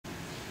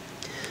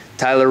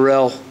Tyler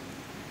Rill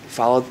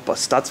followed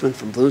Stutzman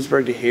from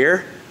Bloomsburg to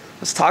here.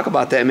 Let's talk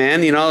about that,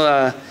 man. You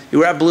know, you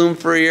were at Bloom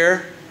for a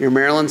year. You're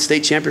Maryland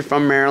state champion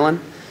from Maryland,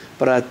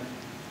 but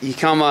you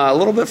come a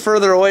little bit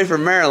further away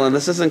from Maryland.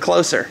 This isn't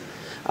closer.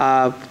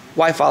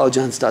 Why follow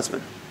John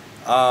Stutzman?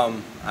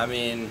 I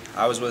mean,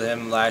 I was with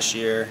him last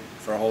year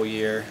for a whole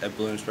year at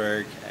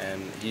Bloomsburg, and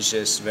he's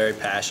just very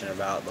passionate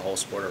about the whole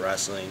sport of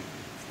wrestling.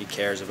 He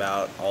cares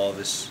about all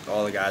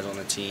the guys on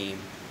the team.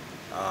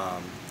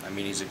 I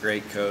mean, he's a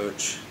great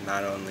coach,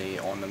 not only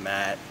on the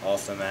mat,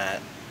 off the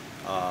mat,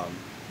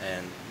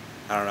 and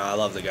I don't know, I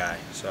love the guy.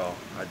 So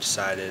I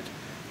decided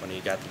when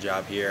he got the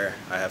job here,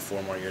 I have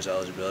 4 more years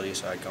eligibility,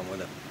 so I'd come with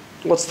him.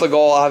 What's the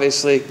goal,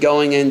 obviously,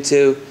 going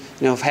into,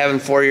 having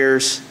 4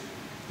 years?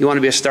 You want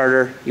to be a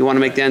starter. You want to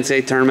make the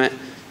NCAA tournament.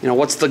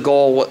 What's the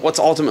goal? What's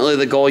ultimately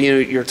the goal?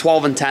 You're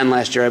 12-10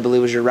 last year, I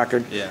believe, was your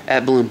record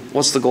at Bloom.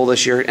 What's the goal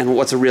this year, and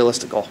what's a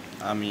realistic goal?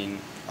 I mean,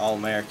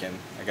 All-American.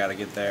 I got to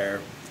get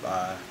there,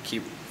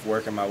 keep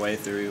working my way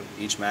through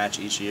each match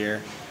each year,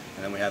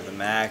 and then we have the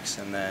max,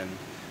 and then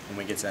when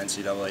we get to the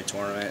NCAA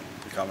tournament,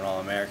 become an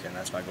All-American.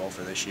 That's my goal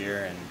for this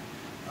year,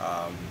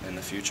 and in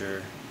the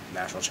future,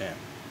 national champ.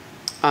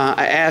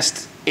 I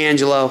asked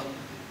Angelo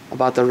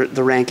about the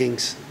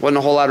rankings. Wasn't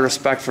a whole lot of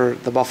respect for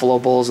the Buffalo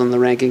Bulls and the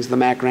rankings, the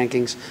MAC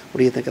rankings. What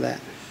do you think of that?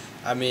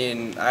 I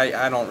mean,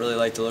 I don't really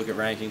like to look at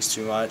rankings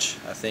too much.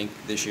 I think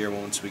this year,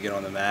 once we get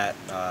on the mat,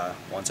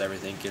 once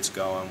everything gets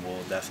going,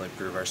 we'll definitely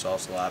prove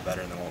ourselves a lot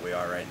better than what we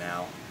are right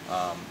now.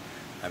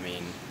 I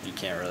mean, you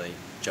can't really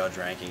judge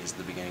rankings at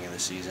the beginning of the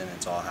season.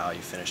 It's all how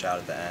you finish out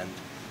at the end.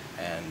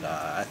 And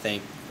I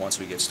think once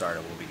we get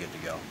started, we'll be good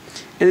to go.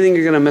 Anything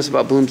you're going to miss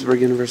about Bloomsburg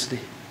University?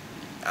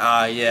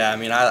 Yeah, I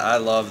mean, I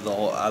love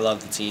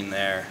the team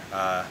there.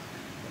 I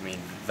mean,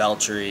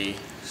 Veltri,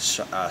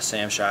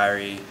 Sam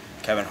Shirey,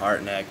 Kevin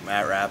Hartneck,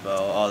 Matt Rappo,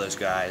 all those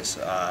guys.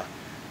 I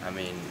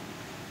mean,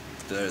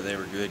 they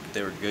were good.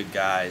 They were good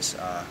guys.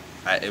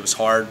 It was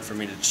hard for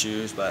me to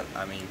choose, but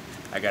I mean,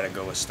 I got to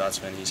go with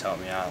Stutzman. He's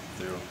helped me out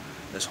through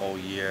this whole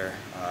year.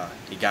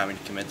 He got me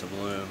to commit to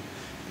Bloom,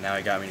 and now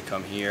he got me to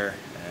come here,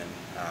 and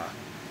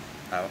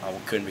I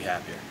couldn't be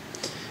happier.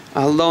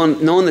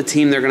 Knowing the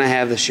team they're going to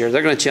have this year,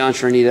 they're going to challenge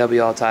for an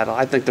EWL title.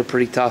 I think they're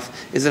pretty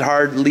tough. Is it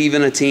hard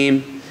leaving a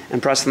team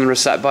and pressing the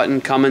reset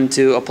button, coming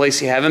to a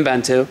place you haven't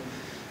been to,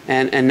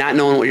 and not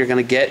knowing what you're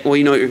going to get? Well,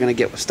 you know what you're going to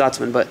get with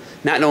Stutzman, but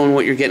not knowing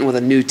what you're getting with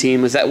a new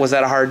team. Was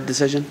that a hard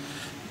decision?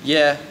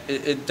 Yeah,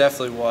 it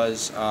definitely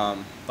was.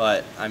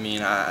 But I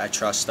mean, I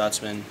trust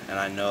Stutzman, and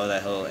I know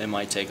that it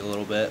might take a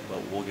little bit,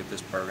 but we'll get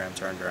this program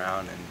turned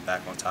around and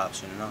back on top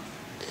soon enough.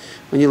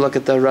 When you look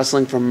at the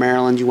wrestling from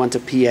Maryland, you went to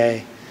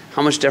PA.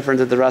 How much different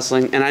did the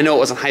wrestling, and I know it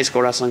wasn't high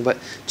school wrestling, but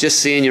just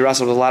seeing you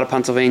wrestle with a lot of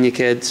Pennsylvania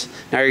kids,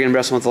 now you're going to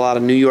wrestle with a lot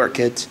of New York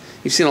kids.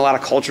 You've seen a lot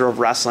of culture of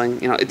wrestling.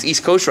 It's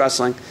East Coast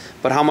wrestling,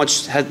 but how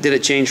much did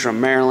it change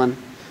from Maryland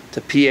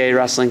to PA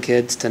wrestling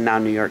kids to now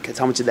New York kids?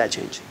 How much did that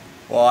change?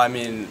 Well, I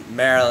mean,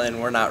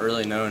 Maryland, we're not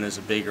really known as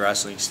a big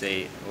wrestling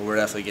state. We're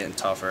definitely getting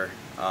tougher.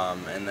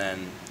 And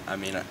then, I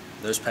mean,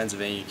 those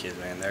Pennsylvania kids,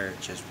 man, they're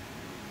just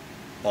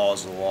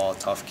balls to the wall,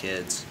 tough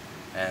kids.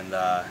 And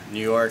New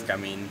York, I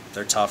mean,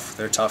 they're tough.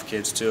 They're tough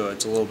kids too.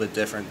 It's a little bit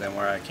different than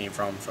where I came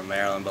from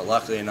Maryland. But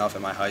luckily enough,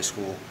 in my high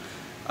school,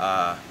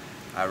 I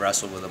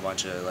wrestled with a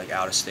bunch of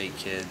out-of-state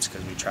kids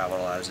because we traveled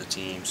a lot as a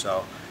team.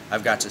 So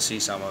I've got to see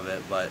some of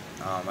it. But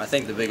I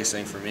think the biggest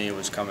thing for me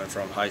was coming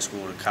from high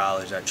school to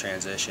college, that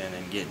transition,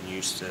 and getting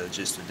used to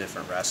just the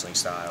different wrestling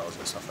styles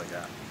and stuff like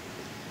that.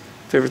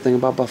 Favorite thing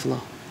about Buffalo?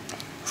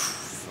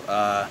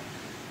 I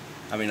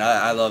mean,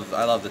 I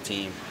love the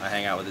team. I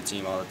hang out with the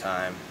team all the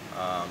time.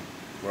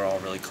 We're all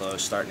really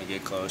close, starting to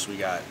get close. We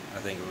got, I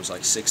think it was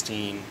like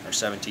 16 or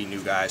 17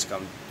 new guys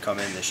come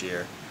in this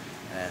year,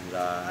 and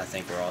I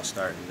think we're all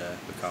starting to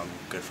become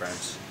good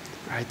friends.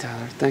 All right,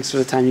 Tyler. Thanks for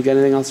the time. You got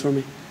anything else for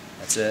me?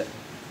 That's it.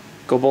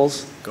 Go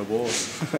Bulls. Go Bulls.